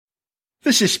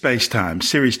This is Spacetime,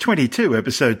 Series 22,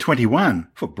 Episode 21,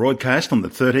 for broadcast on the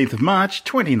 13th of March,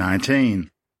 2019.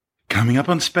 Coming up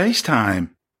on Spacetime,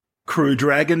 Crew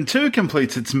Dragon 2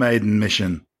 completes its maiden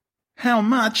mission. How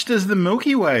much does the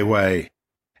Milky Way weigh?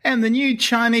 And the new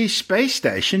Chinese space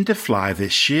station to fly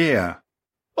this year.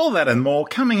 All that and more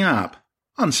coming up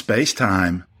on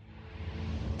Spacetime.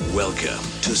 Welcome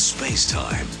to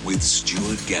Spacetime with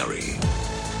Stuart Gary.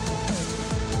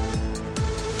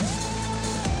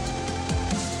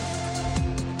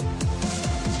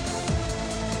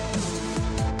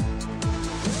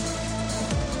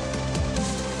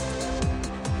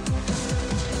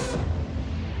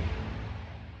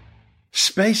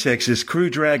 SpaceX's Crew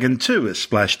Dragon 2 has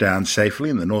splashed down safely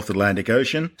in the North Atlantic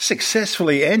Ocean,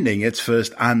 successfully ending its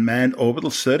first unmanned orbital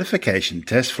certification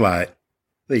test flight.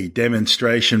 The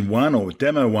Demonstration 1, or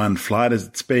Demo 1 flight as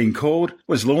it's being called,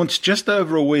 was launched just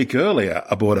over a week earlier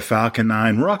aboard a Falcon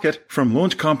 9 rocket from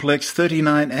Launch Complex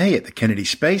 39A at the Kennedy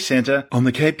Space Center on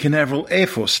the Cape Canaveral Air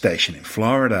Force Station in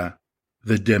Florida.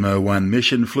 The Demo 1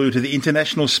 mission flew to the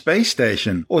International Space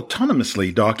Station,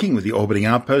 autonomously docking with the orbiting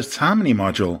outpost's Harmony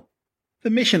module. The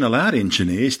mission allowed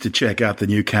engineers to check out the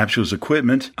new capsule's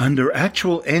equipment under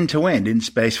actual end-to-end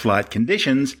in-space flight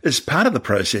conditions as part of the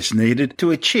process needed to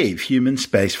achieve human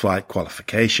spaceflight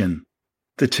qualification.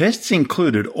 The tests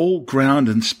included all ground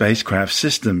and spacecraft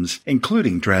systems,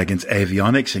 including Dragon's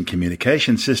avionics and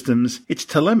communication systems, its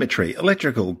telemetry,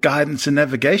 electrical, guidance and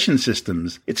navigation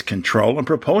systems, its control and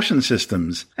propulsion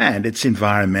systems, and its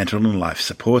environmental and life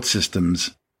support systems.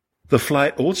 The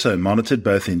flight also monitored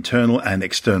both internal and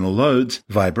external loads,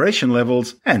 vibration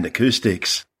levels, and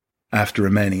acoustics. After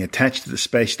remaining attached to the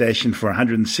space station for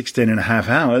 116.5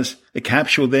 hours, the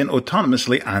capsule then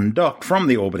autonomously undocked from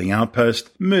the orbiting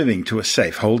outpost, moving to a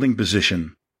safe holding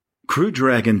position. Crew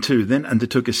Dragon 2 then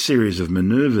undertook a series of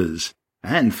maneuvers,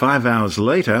 and 5 hours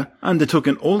later undertook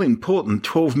an all-important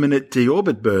 12-minute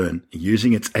deorbit burn,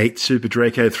 using its 8 Super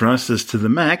Draco thrusters to the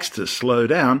max to slow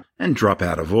down and drop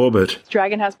out of orbit.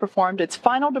 Dragon has performed its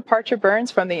final departure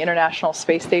burns from the International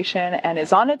Space Station and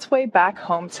is on its way back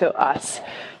home to us.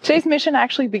 Today's mission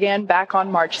actually began back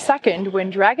on March 2nd when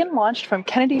Dragon launched from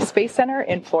Kennedy Space Center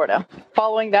in Florida.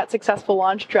 Following that successful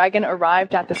launch, Dragon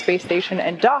arrived at the space station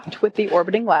and docked with the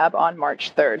orbiting lab on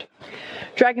March 3rd.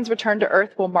 Dragon's return to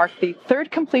Earth will mark the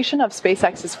third completion of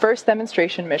SpaceX's first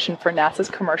demonstration mission for NASA's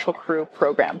Commercial Crew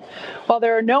program. While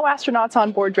there are no astronauts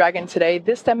on board Dragon today,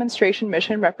 this demonstration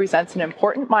mission represents an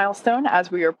important milestone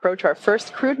as we approach our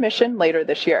first crewed mission later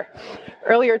this year.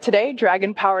 Earlier today,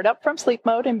 Dragon powered up from sleep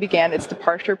mode and began its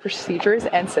departure procedures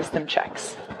and system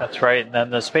checks. That's right. And then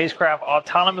the spacecraft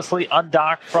autonomously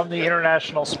undocked from the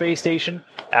International Space Station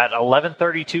at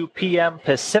 11:32 p.m.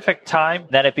 Pacific time.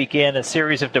 Then it began a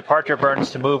series of departure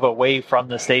burns to move away from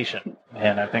the station.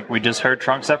 And I think we just heard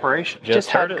trunk separation. Just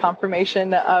had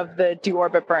confirmation of the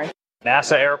deorbit burn.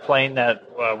 NASA airplane that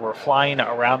were flying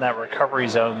around that recovery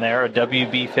zone there, a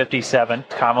WB-57,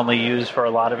 commonly used for a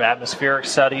lot of atmospheric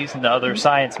studies and other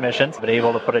science missions, but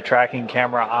able to put a tracking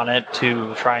camera on it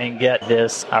to try and get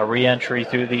this re-entry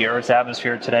through the Earth's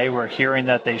atmosphere today. We're hearing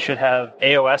that they should have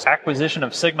AOS, acquisition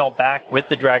of signal, back with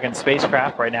the Dragon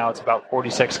spacecraft. Right now it's about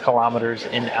 46 kilometers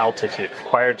in altitude.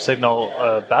 Acquired signal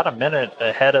about a minute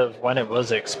ahead of when it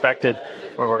was expected.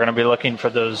 Where we're going to be looking for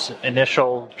those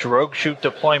initial drogue chute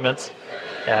deployments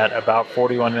at about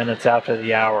 41 minutes after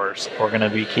the hours. We're going to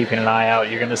be keeping an eye out.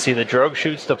 You're going to see the drogue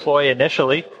chutes deploy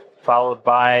initially, followed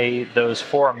by those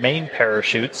 4 main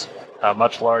parachutes,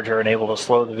 much larger and able to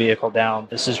slow the vehicle down.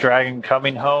 This is Dragon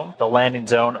coming home, the landing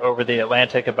zone over the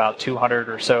Atlantic, about 200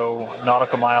 or so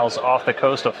nautical miles off the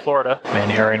coast of Florida. And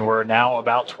hearing we're now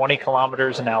about 20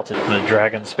 kilometers in altitude. The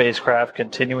Dragon spacecraft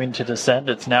continuing to descend.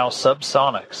 It's now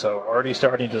subsonic, so already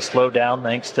starting to slow down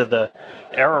thanks to the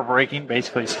aerobraking,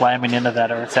 basically slamming into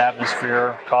that Earth's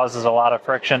atmosphere, causes a lot of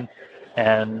friction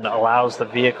and allows the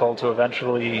vehicle to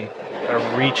eventually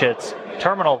reach its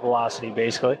terminal velocity,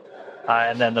 basically.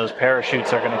 And then those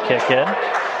parachutes are going to kick in.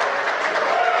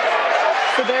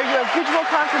 So there you have visual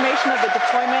confirmation of the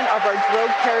deployment of our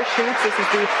drogue parachutes. This is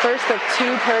the first of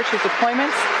 2 parachute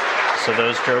deployments. So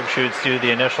those drogue chutes do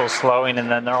the initial slowing,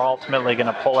 and then they're ultimately going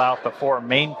to pull out the 4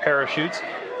 main parachutes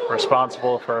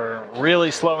responsible for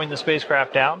really slowing the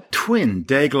spacecraft down. Twin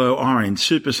Dayglow orange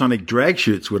supersonic drag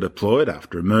chutes were deployed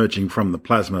after emerging from the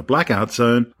plasma blackout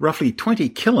zone roughly 20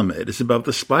 kilometers above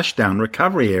the splashdown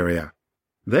recovery area.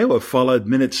 They were followed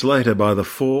minutes later by the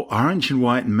 4 orange and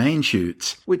white main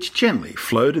chutes, which gently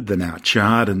floated the now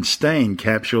charred and stained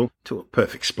capsule to a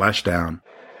perfect splashdown.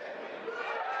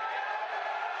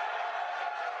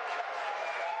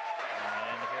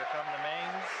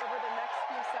 Over the next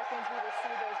few seconds, we will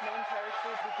see those main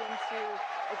parachutes begin to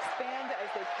expand as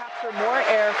they capture more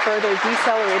air, further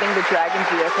decelerating the Dragon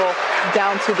vehicle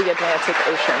down to the Atlantic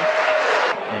Ocean.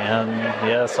 And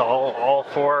yes, all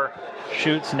 4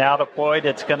 chutes now deployed.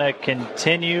 It's going to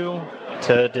continue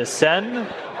to descend.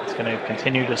 It's going to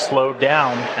continue to slow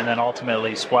down and then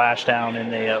ultimately splash down in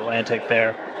the Atlantic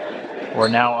there. We're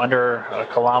now under 1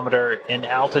 kilometer in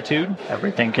altitude.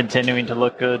 Everything continuing to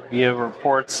look good via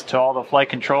reports to all the flight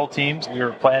control teams. We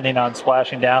were planning on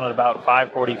splashing down at about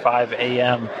 5:45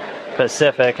 a.m.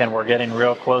 Pacific, and we're getting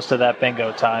real close to that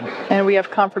bingo time. And we have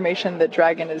confirmation that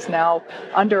Dragon is now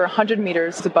under 100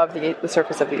 meters above the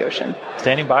surface of the ocean.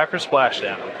 Standing by for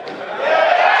splashdown.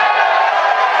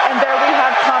 And there we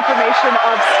have confirmation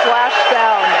of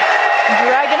splashdown.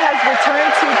 Dragon has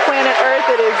returned to planet Earth.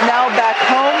 It is now back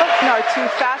home. And our 2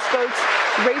 fast boats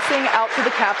racing out to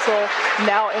the capsule,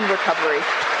 now in recovery.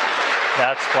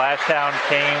 That splashdown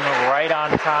came right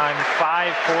on time,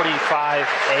 5:45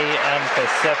 a.m.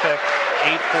 Pacific,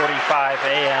 8:45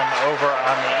 a.m. over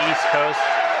on the East Coast.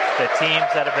 The teams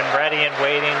that have been ready and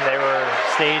waiting, they were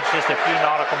staged just a few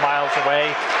nautical miles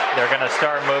away. They're going to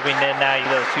start moving in now.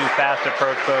 Those 2 fast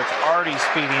approach boats already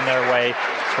speeding their way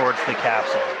towards the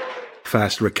capsule.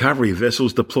 Fast recovery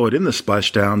vessels deployed in the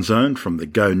splashdown zone from the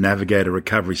Go Navigator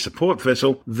Recovery Support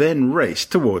Vessel then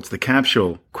raced towards the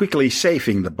capsule, quickly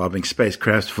safing the bobbing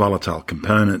spacecraft's volatile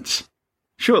components.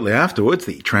 Shortly afterwards,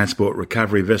 the transport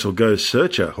recovery vessel Go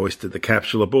Searcher hoisted the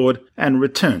capsule aboard and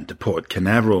returned to Port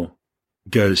Canaveral.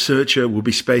 Go Searcher will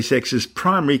be SpaceX's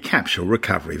primary capsule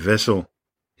recovery vessel.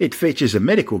 It features a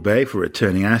medical bay for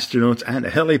returning astronauts and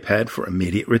a helipad for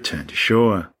immediate return to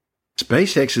shore.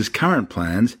 SpaceX's current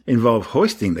plans involve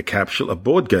hoisting the capsule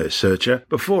aboard Go Searcher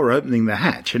before opening the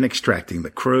hatch and extracting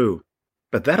the crew.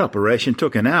 But that operation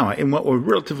took an hour in what were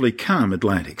relatively calm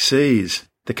Atlantic seas.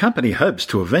 The company hopes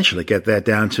to eventually get that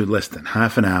down to less than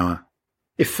half an hour.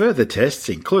 If further tests,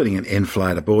 including an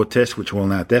in-flight abort test, which will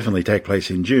now definitely take place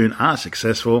in June, are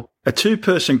successful, a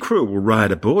 2-person crew will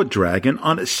ride aboard Dragon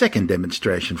on its second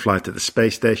demonstration flight to the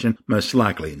space station, most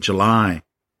likely in July.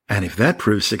 And if that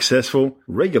proves successful,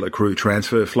 regular crew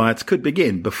transfer flights could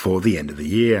begin before the end of the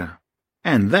year.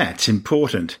 And that's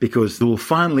important because it will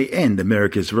finally end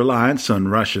America's reliance on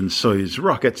Russian Soyuz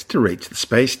rockets to reach the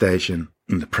space station,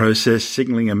 in the process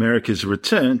signaling America's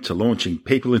return to launching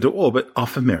people into orbit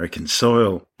off American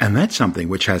soil. And that's something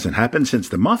which hasn't happened since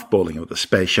the mothballing of the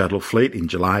Space Shuttle fleet in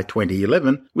July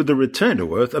 2011 with the return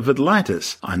to Earth of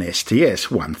Atlantis on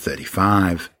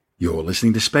STS-135. You're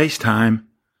listening to Space Time.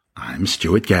 I'm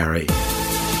Stuart Gary.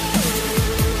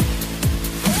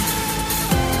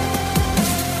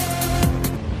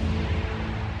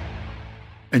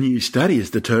 A new study has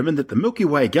determined that the Milky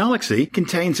Way galaxy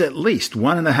contains at least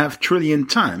 1.5 trillion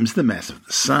times the mass of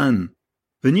the Sun.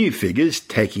 The new figures,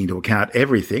 taking into account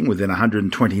everything within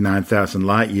 129,000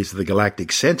 light-years of the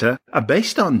galactic centre, are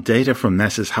based on data from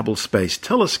NASA's Hubble Space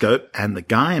Telescope and the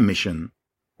Gaia mission.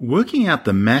 Working out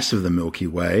the mass of the Milky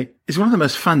Way is one of the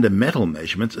most fundamental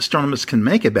measurements astronomers can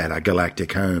make about our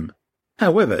galactic home.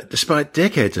 However, despite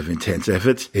decades of intense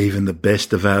efforts, even the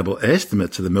best available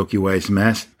estimates of the Milky Way's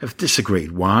mass have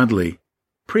disagreed widely.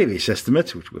 Previous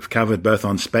estimates, which we've covered both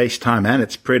on Space Time and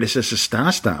its predecessor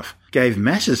Star Stuff, gave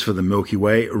masses for the Milky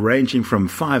Way ranging from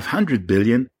 500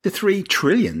 billion to 3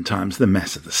 trillion times the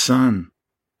mass of the Sun.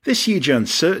 This huge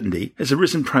uncertainty has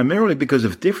arisen primarily because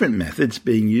of different methods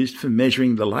being used for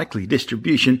measuring the likely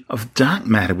distribution of dark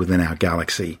matter within our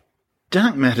galaxy.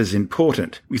 Dark matter is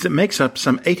important because it makes up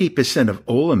some 80% of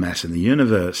all the mass in the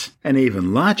universe, and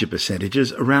even larger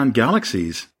percentages around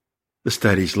galaxies. The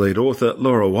study's lead author,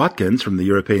 Laura Watkins from the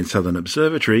European Southern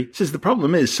Observatory, says the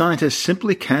problem is scientists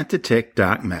simply can't detect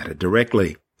dark matter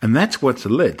directly, and that's what's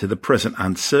led to the present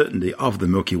uncertainty of the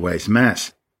Milky Way's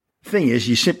mass. The thing is,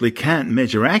 you simply can't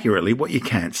measure accurately what you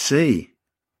can't see.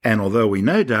 And although we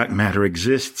know dark matter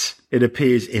exists, it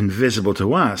appears invisible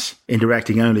to us,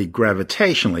 interacting only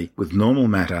gravitationally with normal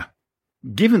matter.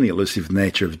 Given the elusive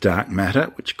nature of dark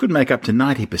matter, which could make up to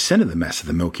 90% of the mass of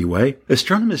the Milky Way,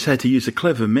 astronomers had to use a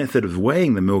clever method of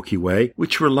weighing the Milky Way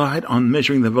which relied on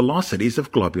measuring the velocities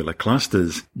of globular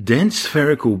clusters, dense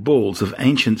spherical balls of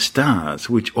ancient stars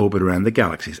which orbit around the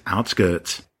galaxy's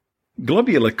outskirts.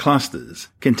 Globular clusters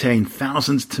contain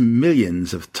thousands to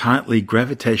millions of tightly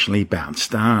gravitationally bound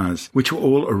stars, which were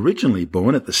all originally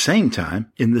born at the same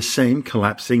time in the same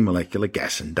collapsing molecular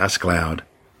gas and dust cloud.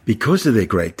 Because of their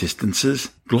great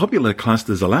distances, globular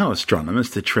clusters allow astronomers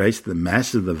to trace the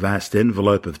mass of the vast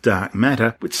envelope of dark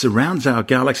matter which surrounds our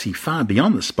galaxy far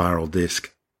beyond the spiral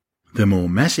disk. The more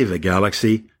massive a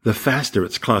galaxy, the faster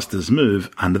its clusters move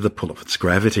under the pull of its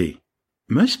gravity.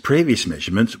 Most previous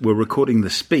measurements were recording the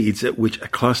speeds at which a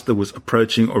cluster was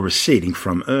approaching or receding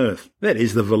from Earth, that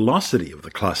is, the velocity of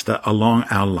the cluster along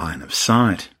our line of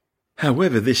sight.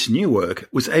 However, this new work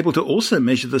was able to also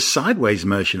measure the sideways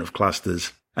motion of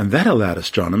clusters, and that allowed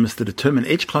astronomers to determine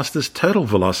each cluster's total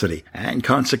velocity, and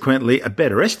consequently a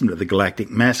better estimate of the galactic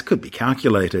mass could be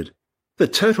calculated. The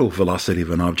total velocity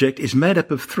of an object is made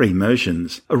up of 3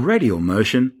 motions, a radial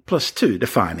motion plus 2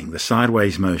 defining the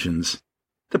sideways motions.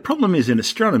 The problem is in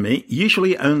astronomy,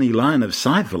 usually only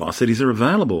line-of-sight velocities are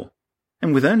available.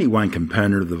 And with only one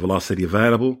component of the velocity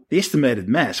available, the estimated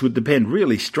mass would depend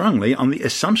really strongly on the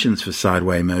assumptions for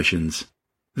sideways motions.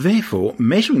 Therefore,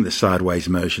 measuring the sideways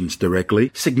motions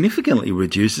directly significantly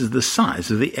reduces the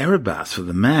size of the error bars for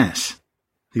the mass.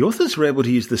 The authors were able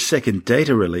to use the second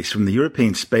data release from the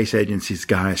European Space Agency's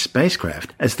Gaia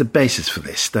spacecraft as the basis for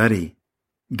their study.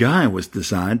 Gaia was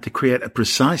designed to create a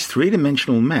precise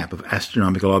 3-dimensional map of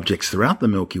astronomical objects throughout the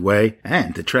Milky Way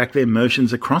and to track their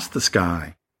motions across the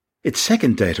sky. Its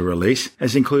second data release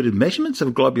has included measurements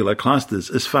of globular clusters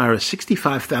as far as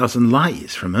 65,000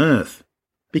 light-years from Earth.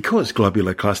 Because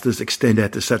globular clusters extend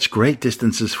out to such great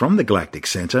distances from the galactic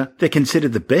center, they're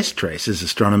considered the best traces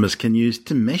astronomers can use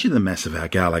to measure the mass of our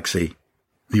galaxy.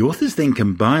 The authors then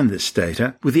combined this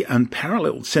data with the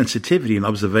unparalleled sensitivity and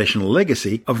observational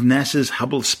legacy of NASA's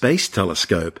Hubble Space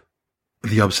Telescope.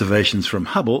 The observations from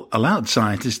Hubble allowed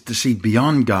scientists to see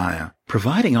beyond Gaia,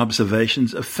 providing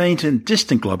observations of faint and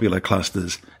distant globular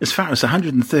clusters as far as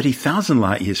 130,000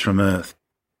 light-years from Earth.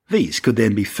 These could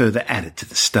then be further added to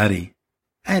the study.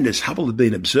 And as Hubble had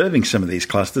been observing some of these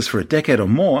clusters for a decade or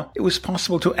more, it was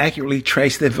possible to accurately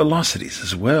trace their velocities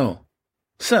as well.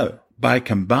 So, by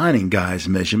combining Gaia's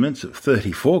measurements of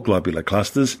 34 globular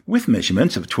clusters with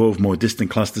measurements of 12 more distant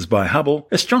clusters by Hubble,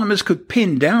 astronomers could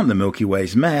pin down the Milky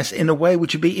Way's mass in a way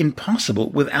which would be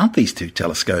impossible without these 2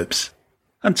 telescopes.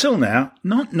 Until now,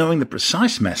 not knowing the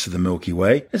precise mass of the Milky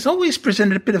Way has always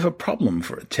presented a bit of a problem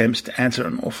for attempts to answer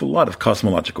an awful lot of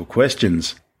cosmological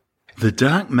questions. The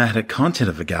dark matter content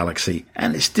of a galaxy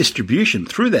and its distribution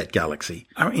through that galaxy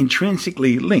are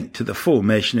intrinsically linked to the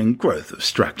formation and growth of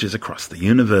structures across the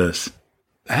universe.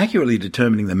 Accurately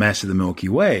determining the mass of the Milky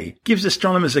Way gives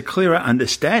astronomers a clearer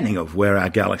understanding of where our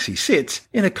galaxy sits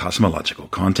in a cosmological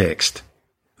context.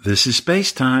 This is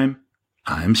Space Time.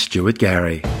 I'm Stuart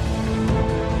Gary.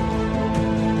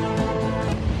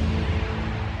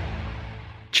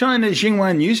 China's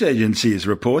Xinhua News Agency is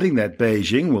reporting that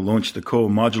Beijing will launch the core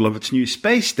module of its new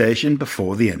space station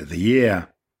before the end of the year.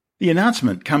 The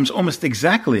announcement comes almost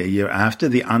exactly a year after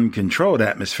the uncontrolled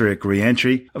atmospheric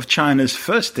re-entry of China's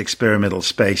first experimental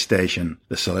space station,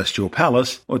 the Celestial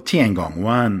Palace, or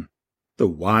Tiangong-1. The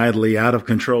wildly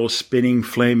out-of-control spinning,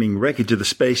 flaming wreckage of the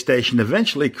space station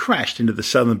eventually crashed into the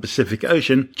southern Pacific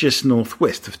Ocean just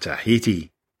northwest of Tahiti.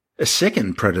 A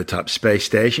second prototype space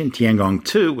station,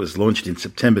 Tiangong-2, was launched in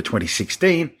September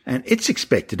 2016, and it's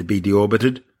expected to be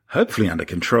deorbited, hopefully under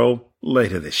control,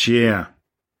 later this year.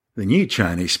 The new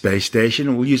Chinese space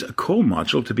station will use a core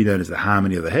module to be known as the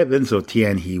Harmony of the Heavens, or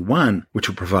Tianhe-1, which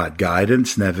will provide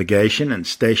guidance, navigation, and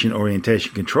station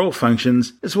orientation control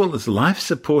functions, as well as life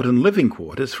support and living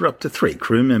quarters for up to 3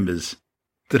 crew members.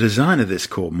 The design of this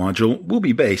core module will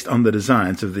be based on the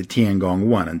designs of the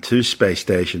Tiangong-1 and 2 space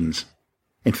stations.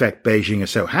 In fact, Beijing are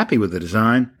so happy with the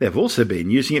design, they've also been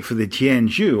using it for the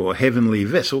Tianzhu, or Heavenly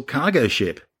Vessel, cargo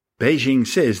ship. Beijing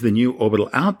says the new orbital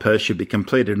outpost should be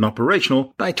completed and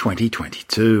operational by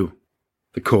 2022.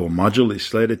 The core module is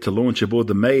slated to launch aboard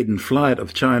the maiden flight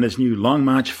of China's new Long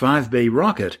March 5B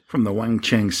rocket from the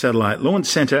Wangcheng Satellite Launch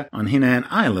Center on Hainan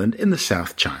Island in the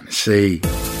South China Sea.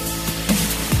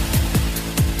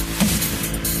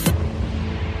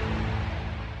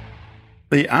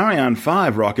 The Ariane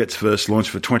 5 rocket's first launch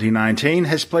for 2019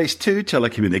 has placed 2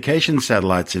 telecommunications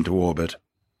satellites into orbit.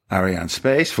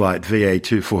 Arianespace Flight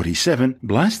VA247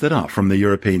 blasted off from the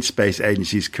European Space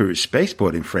Agency's Kourou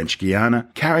spaceport in French Guiana,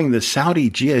 carrying the Saudi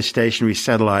geostationary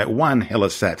satellite 1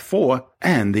 Hellasat 4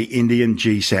 and the Indian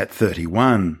GSAT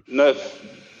 31. 9,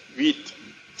 8,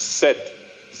 7,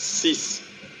 6,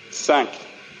 5,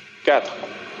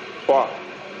 4,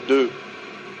 3, 2,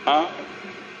 1,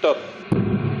 top.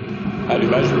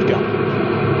 Allumage Vulcain.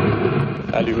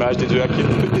 Allumage des deux AP,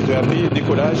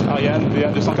 décollage Ariane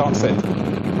VA247.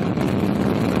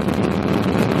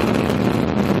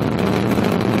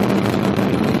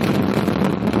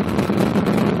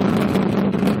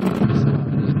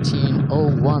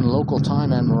 Local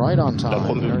time and right on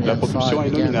time. La propulsion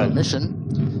est nominale. Mission,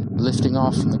 lifting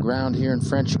off from the ground here in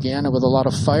French Guiana with a lot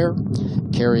of fire,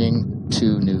 carrying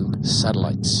 2 new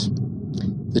satellites.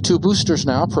 The two boosters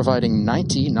now providing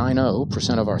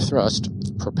 90% of our thrust,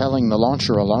 propelling the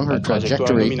launcher along her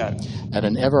trajectory at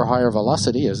an ever higher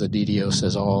velocity, as the DDO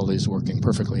says all is working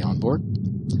perfectly on board.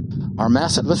 Our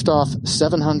mass at liftoff,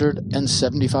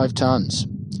 775 tons.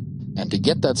 And to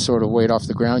get that sort of weight off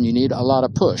the ground, you need a lot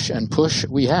of push. And push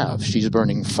we have. She's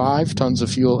burning 5 tons of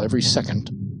fuel every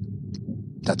second.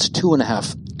 That's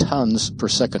 2.5 tons per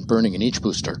second burning in each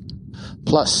booster.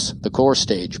 Plus the core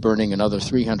stage burning another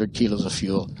 300 kilos of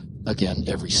fuel, again,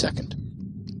 every second.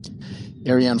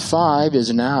 Ariane 5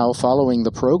 is now following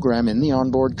the program in the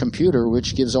onboard computer,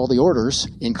 which gives all the orders,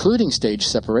 including stage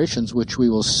separations, which we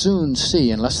will soon see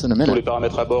in less than a minute. Tous les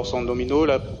paramètres à bord sont nominaux,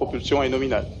 la propulsion est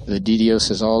nominale. The DDO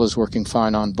says all is working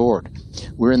fine on board.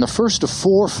 We're in the first of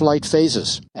 4 flight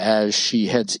phases as she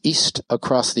heads east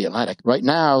across the Atlantic. Right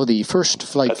now, the first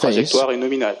flight phase,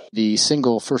 the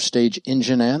single first stage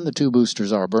engine and the 2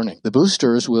 boosters are burning. The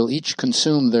boosters will each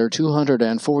consume their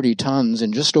 240 tons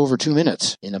in just over 2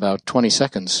 minutes. In about 20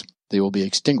 seconds, they will be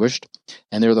extinguished,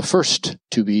 and they're the first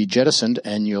to be jettisoned,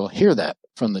 and you'll hear that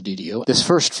from the DDO. This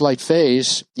first flight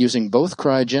phase, using both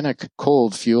cryogenic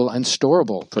cold fuel and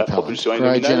storable propellant.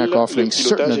 Cryogenic offering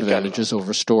certain advantages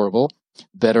over storable,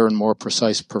 better and more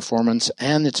precise performance,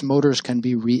 and its motors can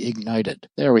be reignited.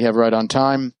 There we have right on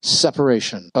time,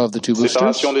 separation of the 2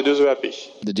 boosters.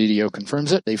 The DDO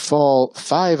confirms it. They fall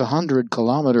 500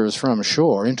 kilometers from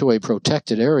shore into a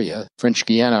protected area. French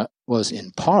Guiana was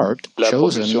in part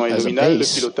chosen as a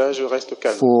base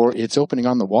for its opening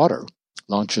on the water,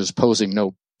 launches posing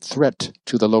no threat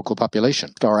to the local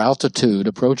population. Our altitude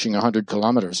approaching 100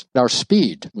 kilometers. Our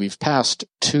speed, we've passed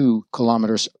 2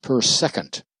 kilometers per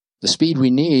second. The speed we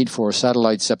need for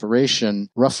satellite separation,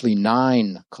 roughly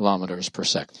 9 kilometers per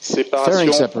second.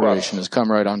 Fairing separation has come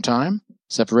right on time.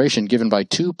 Separation given by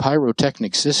 2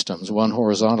 pyrotechnic systems, one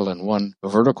horizontal and one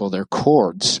vertical. They're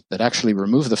cords that actually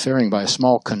remove the fairing by a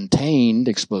small contained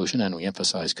explosion, and we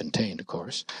emphasize contained, of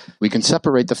course. We can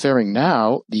separate the fairing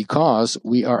now because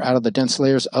we are out of the dense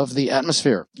layers of the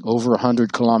atmosphere. Over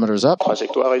 100 kilometers up,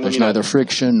 there's neither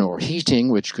friction nor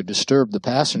heating, which could disturb the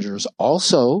passengers.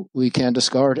 Also, we can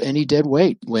discard any dead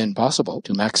weight when possible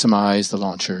to maximize the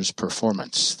launcher's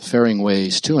performance. The fairing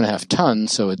weighs 2.5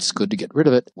 tons, so it's good to get rid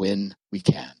of it when we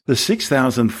can. The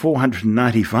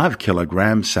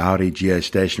 6,495-kilogram Saudi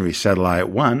geostationary satellite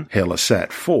 1,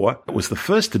 Hellasat-4, was the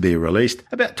first to be released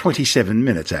about 27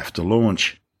 minutes after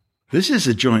launch. This is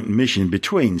a joint mission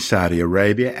between Saudi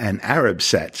Arabia and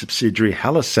Arabsat subsidiary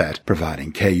Hellasat,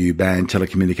 providing Ku-band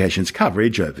telecommunications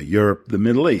coverage over Europe, the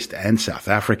Middle East, and South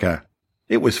Africa.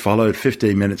 It was followed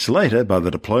 15 minutes later by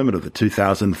the deployment of the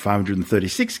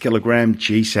 2,536-kilogram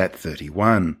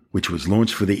GSAT-31, which was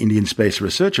launched for the Indian Space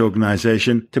Research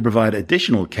Organisation to provide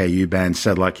additional Ku-band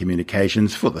satellite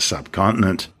communications for the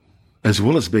subcontinent. As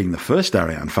well as being the first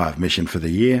Ariane 5 mission for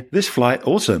the year, this flight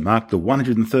also marked the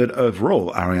 103rd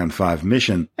overall Ariane 5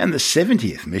 mission and the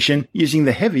 70th mission using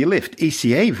the heavy-lift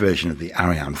ECA version of the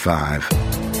Ariane 5.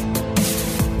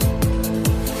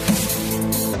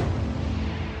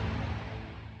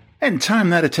 And time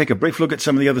now to take a brief look at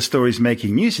some of the other stories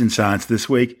making news in science this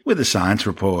week with a science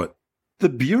report. The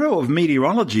Bureau of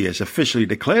Meteorology has officially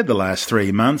declared the last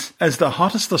 3 months as the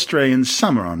hottest Australian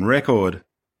summer on record.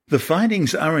 The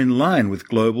findings are in line with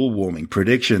global warming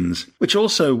predictions, which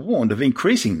also warned of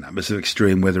increasing numbers of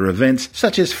extreme weather events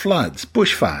such as floods,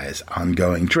 bushfires,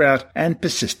 ongoing drought, and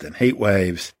persistent heat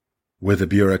waves. Weather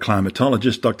Bureau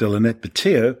climatologist Dr. Lynette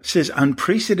Petitio says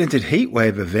unprecedented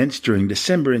heatwave events during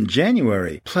December and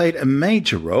January played a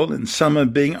major role in summer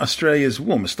being Australia's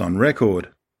warmest on record.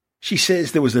 She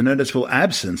says there was a noticeable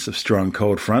absence of strong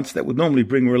cold fronts that would normally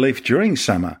bring relief during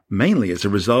summer, mainly as a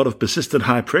result of persistent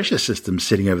high-pressure systems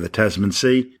sitting over the Tasman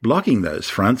Sea, blocking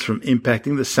those fronts from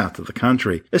impacting the south of the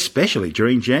country, especially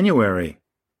during January.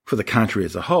 For the country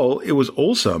as a whole, it was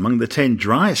also among the 10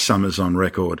 driest summers on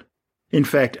record. In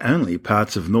fact, only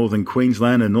parts of northern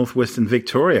Queensland and northwestern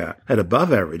Victoria had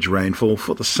above-average rainfall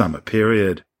for the summer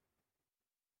period.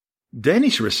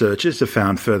 Danish researchers have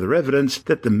found further evidence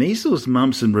that the measles,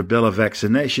 mumps and rubella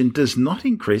vaccination does not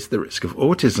increase the risk of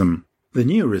autism. The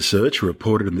new research,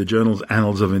 reported in the journal's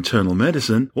Annals of Internal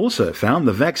Medicine, also found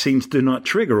the vaccines do not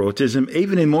trigger autism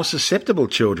even in more susceptible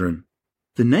children.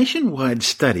 The nationwide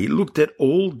study looked at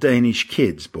all Danish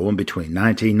kids born between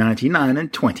 1999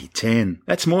 and 2010.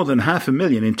 That's more than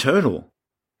 500,000 in total.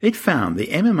 It found the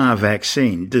MMR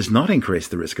vaccine does not increase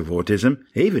the risk of autism,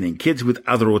 even in kids with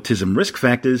other autism risk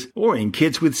factors or in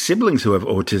kids with siblings who have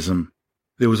autism.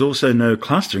 There was also no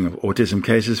clustering of autism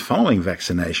cases following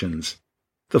vaccinations.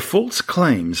 The false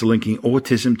claims linking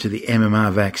autism to the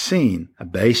MMR vaccine are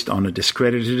based on a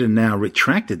discredited and now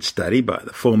retracted study by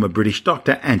the former British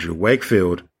doctor Andrew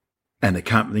Wakefield. An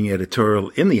accompanying editorial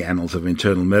in the Annals of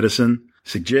Internal Medicine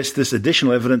suggests this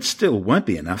additional evidence still won't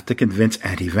be enough to convince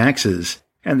anti-vaxxers,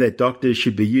 and that doctors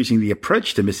should be using the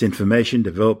approach to misinformation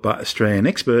developed by Australian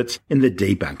experts in the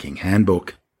Debunking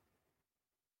Handbook.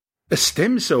 A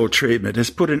stem cell treatment has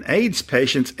put an AIDS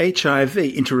patient's HIV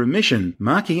into remission,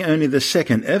 marking only the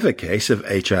second ever case of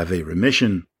HIV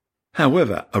remission.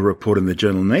 However, a report in the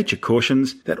journal Nature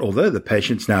cautions that although the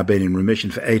patient's now been in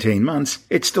remission for 18 months,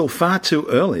 it's still far too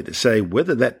early to say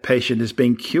whether that patient has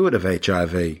been cured of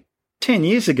HIV. 10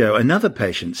 years ago, another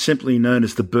patient, simply known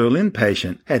as the Berlin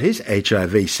patient, had his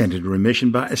HIV sent into remission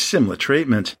by a similar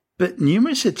treatment, but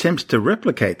numerous attempts to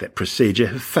replicate that procedure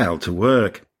have failed to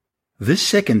work. This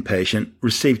second patient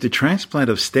received a transplant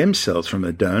of stem cells from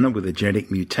a donor with a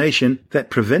genetic mutation that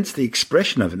prevents the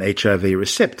expression of an HIV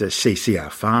receptor,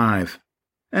 CCR5.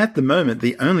 At the moment,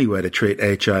 the only way to treat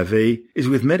HIV is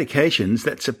with medications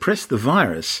that suppress the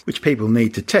virus, which people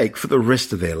need to take for the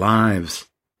rest of their lives.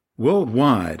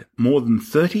 Worldwide, more than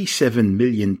 37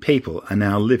 million people are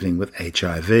now living with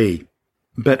HIV,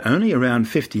 but only around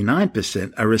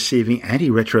 59% are receiving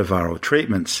antiretroviral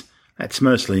treatments. That's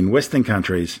mostly in Western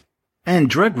countries.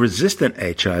 And drug-resistant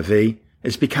HIV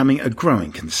is becoming a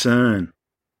growing concern.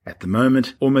 At the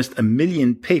moment, almost 1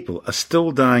 million people are still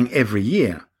dying every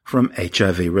year from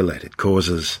HIV-related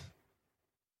causes.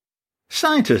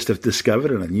 Scientists have discovered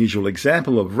an unusual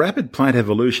example of rapid plant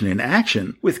evolution in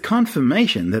action, with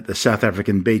confirmation that the South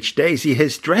African beach daisy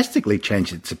has drastically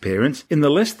changed its appearance in the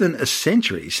less than a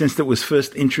century since it was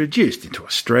first introduced into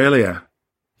Australia.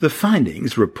 The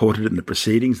findings, reported in the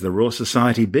Proceedings of the Royal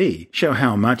Society B, show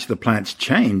how much the plant's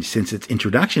changed since its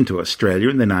introduction to Australia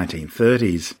in the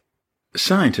 1930s.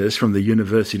 Scientists from the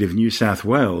University of New South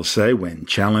Wales say when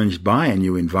challenged by a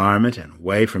new environment and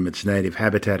away from its native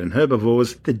habitat and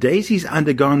herbivores, the daisy's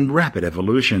undergone rapid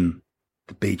evolution.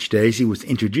 The beach daisy was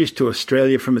introduced to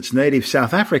Australia from its native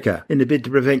South Africa in a bid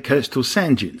to prevent coastal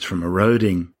sand dunes from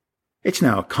eroding. It's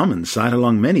now a common sight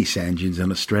along many sand dunes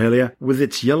in Australia, with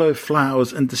its yellow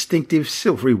flowers and distinctive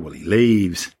silvery woolly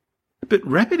leaves. But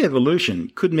rapid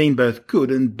evolution could mean both good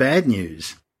and bad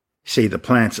news. See, the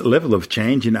plant's level of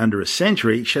change in under a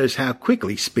century shows how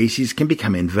quickly species can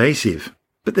become invasive.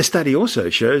 But the study also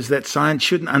shows that science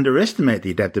shouldn't underestimate the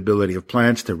adaptability of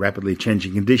plants to rapidly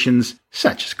changing conditions,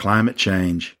 such as climate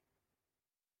change.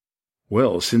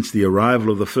 Well, since the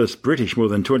arrival of the first British more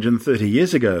than 230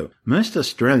 years ago, most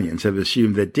Australians have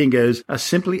assumed that dingoes are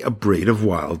simply a breed of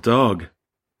wild dog.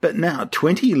 But now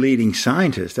 20 leading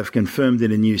scientists have confirmed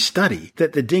in a new study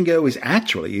that the dingo is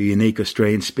actually a unique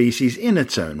Australian species in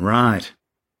its own right.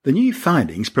 The new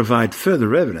findings provide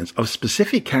further evidence of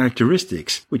specific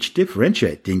characteristics which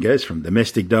differentiate dingoes from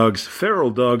domestic dogs,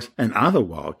 feral dogs, and other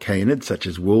wild canids such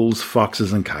as wolves,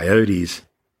 foxes, and coyotes.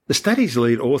 The study's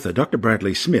lead author, Dr.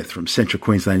 Bradley Smith from Central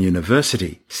Queensland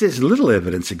University, says little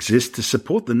evidence exists to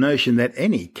support the notion that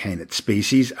any canid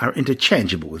species are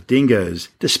interchangeable with dingoes,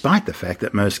 despite the fact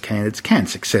that most canids can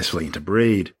successfully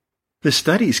interbreed. The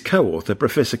study's co-author,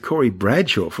 Professor Corey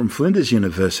Bradshaw from Flinders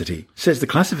University, says the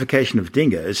classification of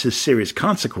dingoes has serious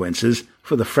consequences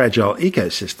for the fragile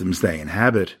ecosystems they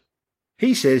inhabit.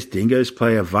 He says dingoes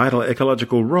play a vital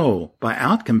ecological role by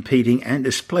outcompeting and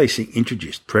displacing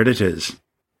introduced predators.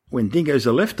 When dingoes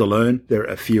are left alone, there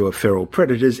are fewer feral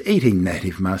predators eating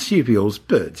native marsupials,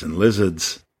 birds and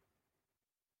lizards.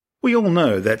 We all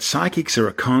know that psychics are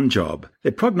a con job.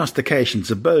 Their prognostications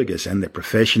are bogus and their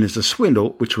profession is a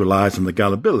swindle which relies on the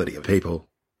gullibility of people.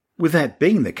 With that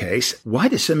being the case, why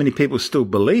do so many people still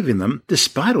believe in them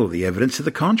despite all the evidence to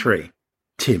the contrary?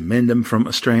 Tim Mendham from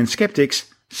Australian Skeptics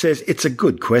says it's a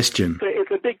good question. It's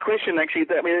a big question, actually.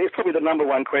 I mean, it's probably the number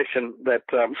one question that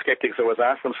skeptics always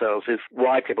ask themselves is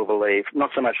why people believe,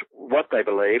 not so much what they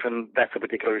believe, and that's a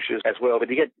particular issue as well, but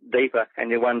you get deeper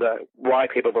and you wonder why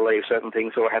people believe certain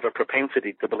things or have a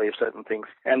propensity to believe certain things.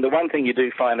 And the one thing you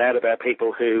do find out about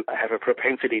people who have a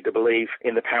propensity to believe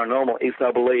in the paranormal is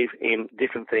they'll believe in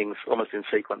different things almost in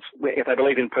sequence. If they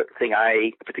believe in thing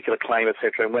A, a particular claim,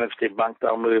 etc., and when it's debunked,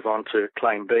 they'll move on to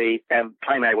claim B, and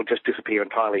claim A will just disappear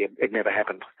entirely. It never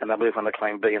happened. And they'll move on to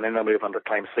claim B, and then they'll move on to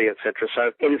claim C, etc. So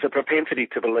it is a propensity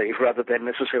to believe rather than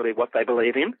necessarily what they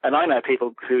believe in. And I know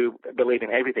people who believe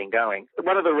in everything going.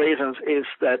 One of the reasons is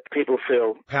that people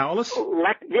feel powerless.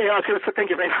 Thank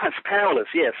you very much.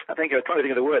 Powerless, yes. I think I'm trying to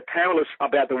think of the word. Powerless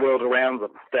about the world around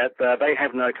them. That they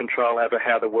have no control over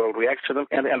how the world reacts to them.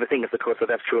 And the thing is, of course,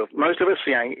 that's true of most of us.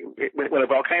 You know, when a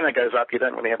volcano goes up, you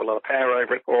don't really have a lot of power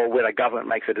over it. Or when a government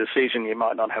makes a decision, you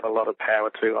might not have a lot of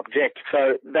power to object.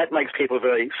 So that makes people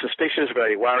very suspicious,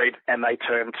 very worried, and they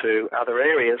turn to other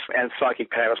areas. And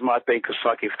psychic powers might be, because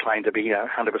psychics claim to be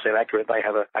 100% accurate, they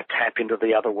have a tap into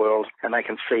the other world, and they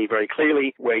can see very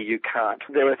clearly where you can't.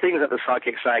 There are things that the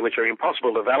psychics say which are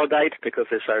impossible to validate because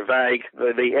they're so vague.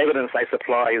 The evidence they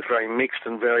supply is very mixed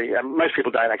and very... most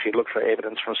people don't actually look for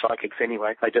evidence from psychics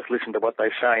anyway. They just listen to what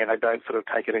they say, and they don't sort of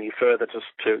take it any further just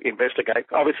to investigate.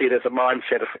 Obviously, there's a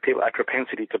mindset of people, a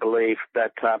propensity to believe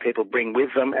that people bring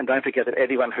with them, and don't forget that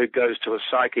anyone who goes to a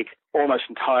psychic almost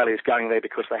entirely is going there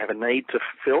because they have a need to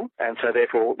fulfill, and so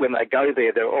therefore when they go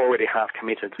there, they're already half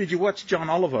committed. Did you watch John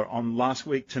Oliver on Last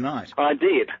Week Tonight? I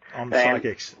did. On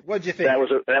psychics. What did you think? That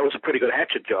was a pretty good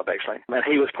hatchet job, actually. And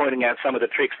he was pointing out some of the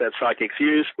tricks that psychics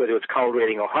use, whether it's cold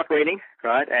reading or hot reading,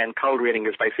 right? And cold reading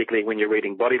is basically when you're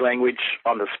reading body language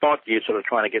on the spot, you're sort of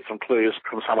trying to get some clues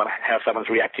from someone, how someone's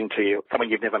reacting to you, someone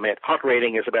you've never met. Hot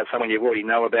reading is about someone you already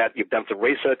know about, you've done some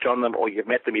research on them, or you've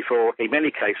met them before. In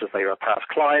many cases, they are a past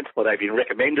client, or they've been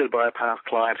recommended by a past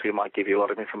client who might give you a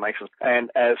lot of information. And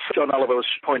as John Oliver was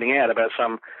pointing out about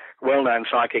some well-known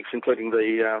psychics, including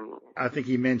I think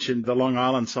he mentioned the Long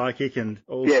Island psychic, and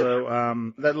also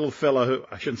that little fellow who...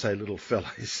 I shouldn't say little fellow,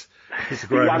 he's a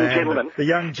grown man. The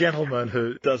young gentleman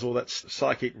who does all that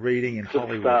psychic reading in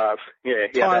Hollywood. Stars.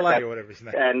 Tyler, or whatever his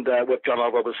name. And what John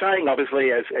Oliver was saying,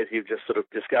 obviously, as you've just sort of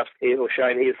discussed or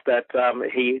shown, is that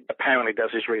he apparently does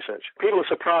his research. People are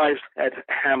surprised at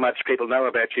how much people know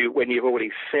about you when you've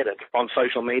already said it on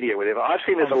social media, whatever. I've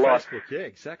seen this a lot. Facebook, yeah,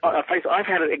 exactly. I've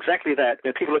had it exactly that.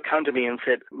 People have come to me and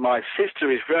said, my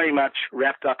sister is very much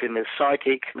wrapped up in this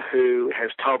psychic who has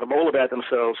told them all about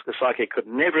themselves. The psychic could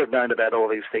never have known about all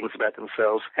these things about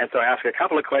themselves. And so I ask a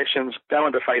couple of questions, go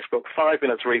onto Facebook, 5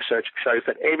 minutes research shows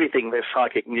that everything their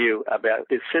psychic knew about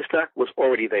his sister was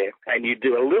already there. And you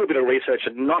do a little bit of research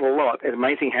and not a lot. It's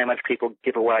amazing how much people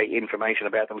give away information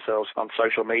about themselves on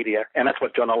social media. And that's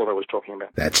what John Oliver was talking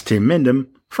about. That's Tim Mendham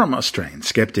from Australian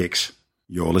Skeptics.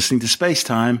 You're listening to Space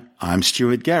Time. I'm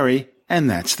Stuart Gary, and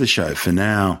that's the show for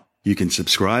now. You can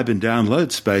subscribe and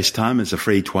download Space Time as a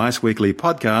free twice-weekly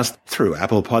podcast through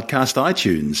Apple Podcast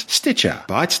iTunes, Stitcher,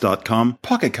 Bytes.com,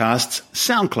 Pocket Casts,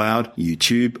 SoundCloud,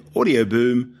 YouTube, Audio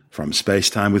Boom, from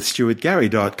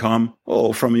spacetimewithstuartgary.com,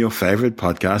 or from your favourite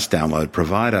podcast download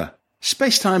provider.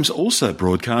 Spacetime's also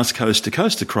broadcast coast to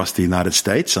coast across the United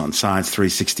States on Science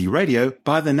 360 Radio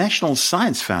by the National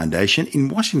Science Foundation in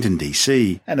Washington,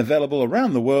 D.C., and available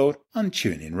around the world on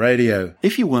TuneIn Radio.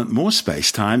 If you want more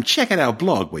Spacetime, check out our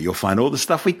blog where you'll find all the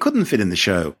stuff we couldn't fit in the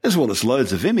show, as well as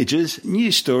loads of images,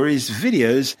 news stories,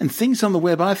 videos, and things on the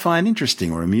web I find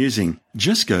interesting or amusing.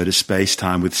 Just go to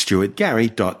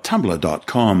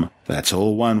spacetimewithstuartgary.tumblr.com. That's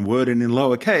all one word and in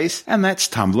lowercase, and that's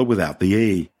Tumblr without the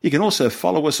E. You can also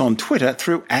follow us on Twitter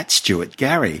through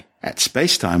 @StuartGary, at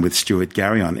Spacetime with Stuart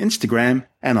Gary on Instagram,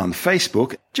 and on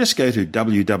Facebook, just go to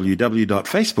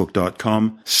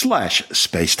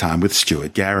www.facebook.com/Spacetime with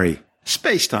Stuart Gary.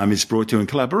 Spacetime is brought to you in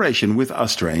collaboration with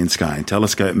Australian Sky and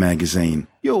Telescope magazine,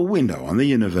 your window on the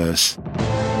universe.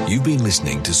 You've been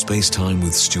listening to Spacetime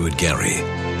with Stuart Gary.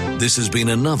 This has been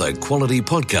another quality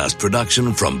podcast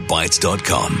production from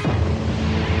Bytes.com.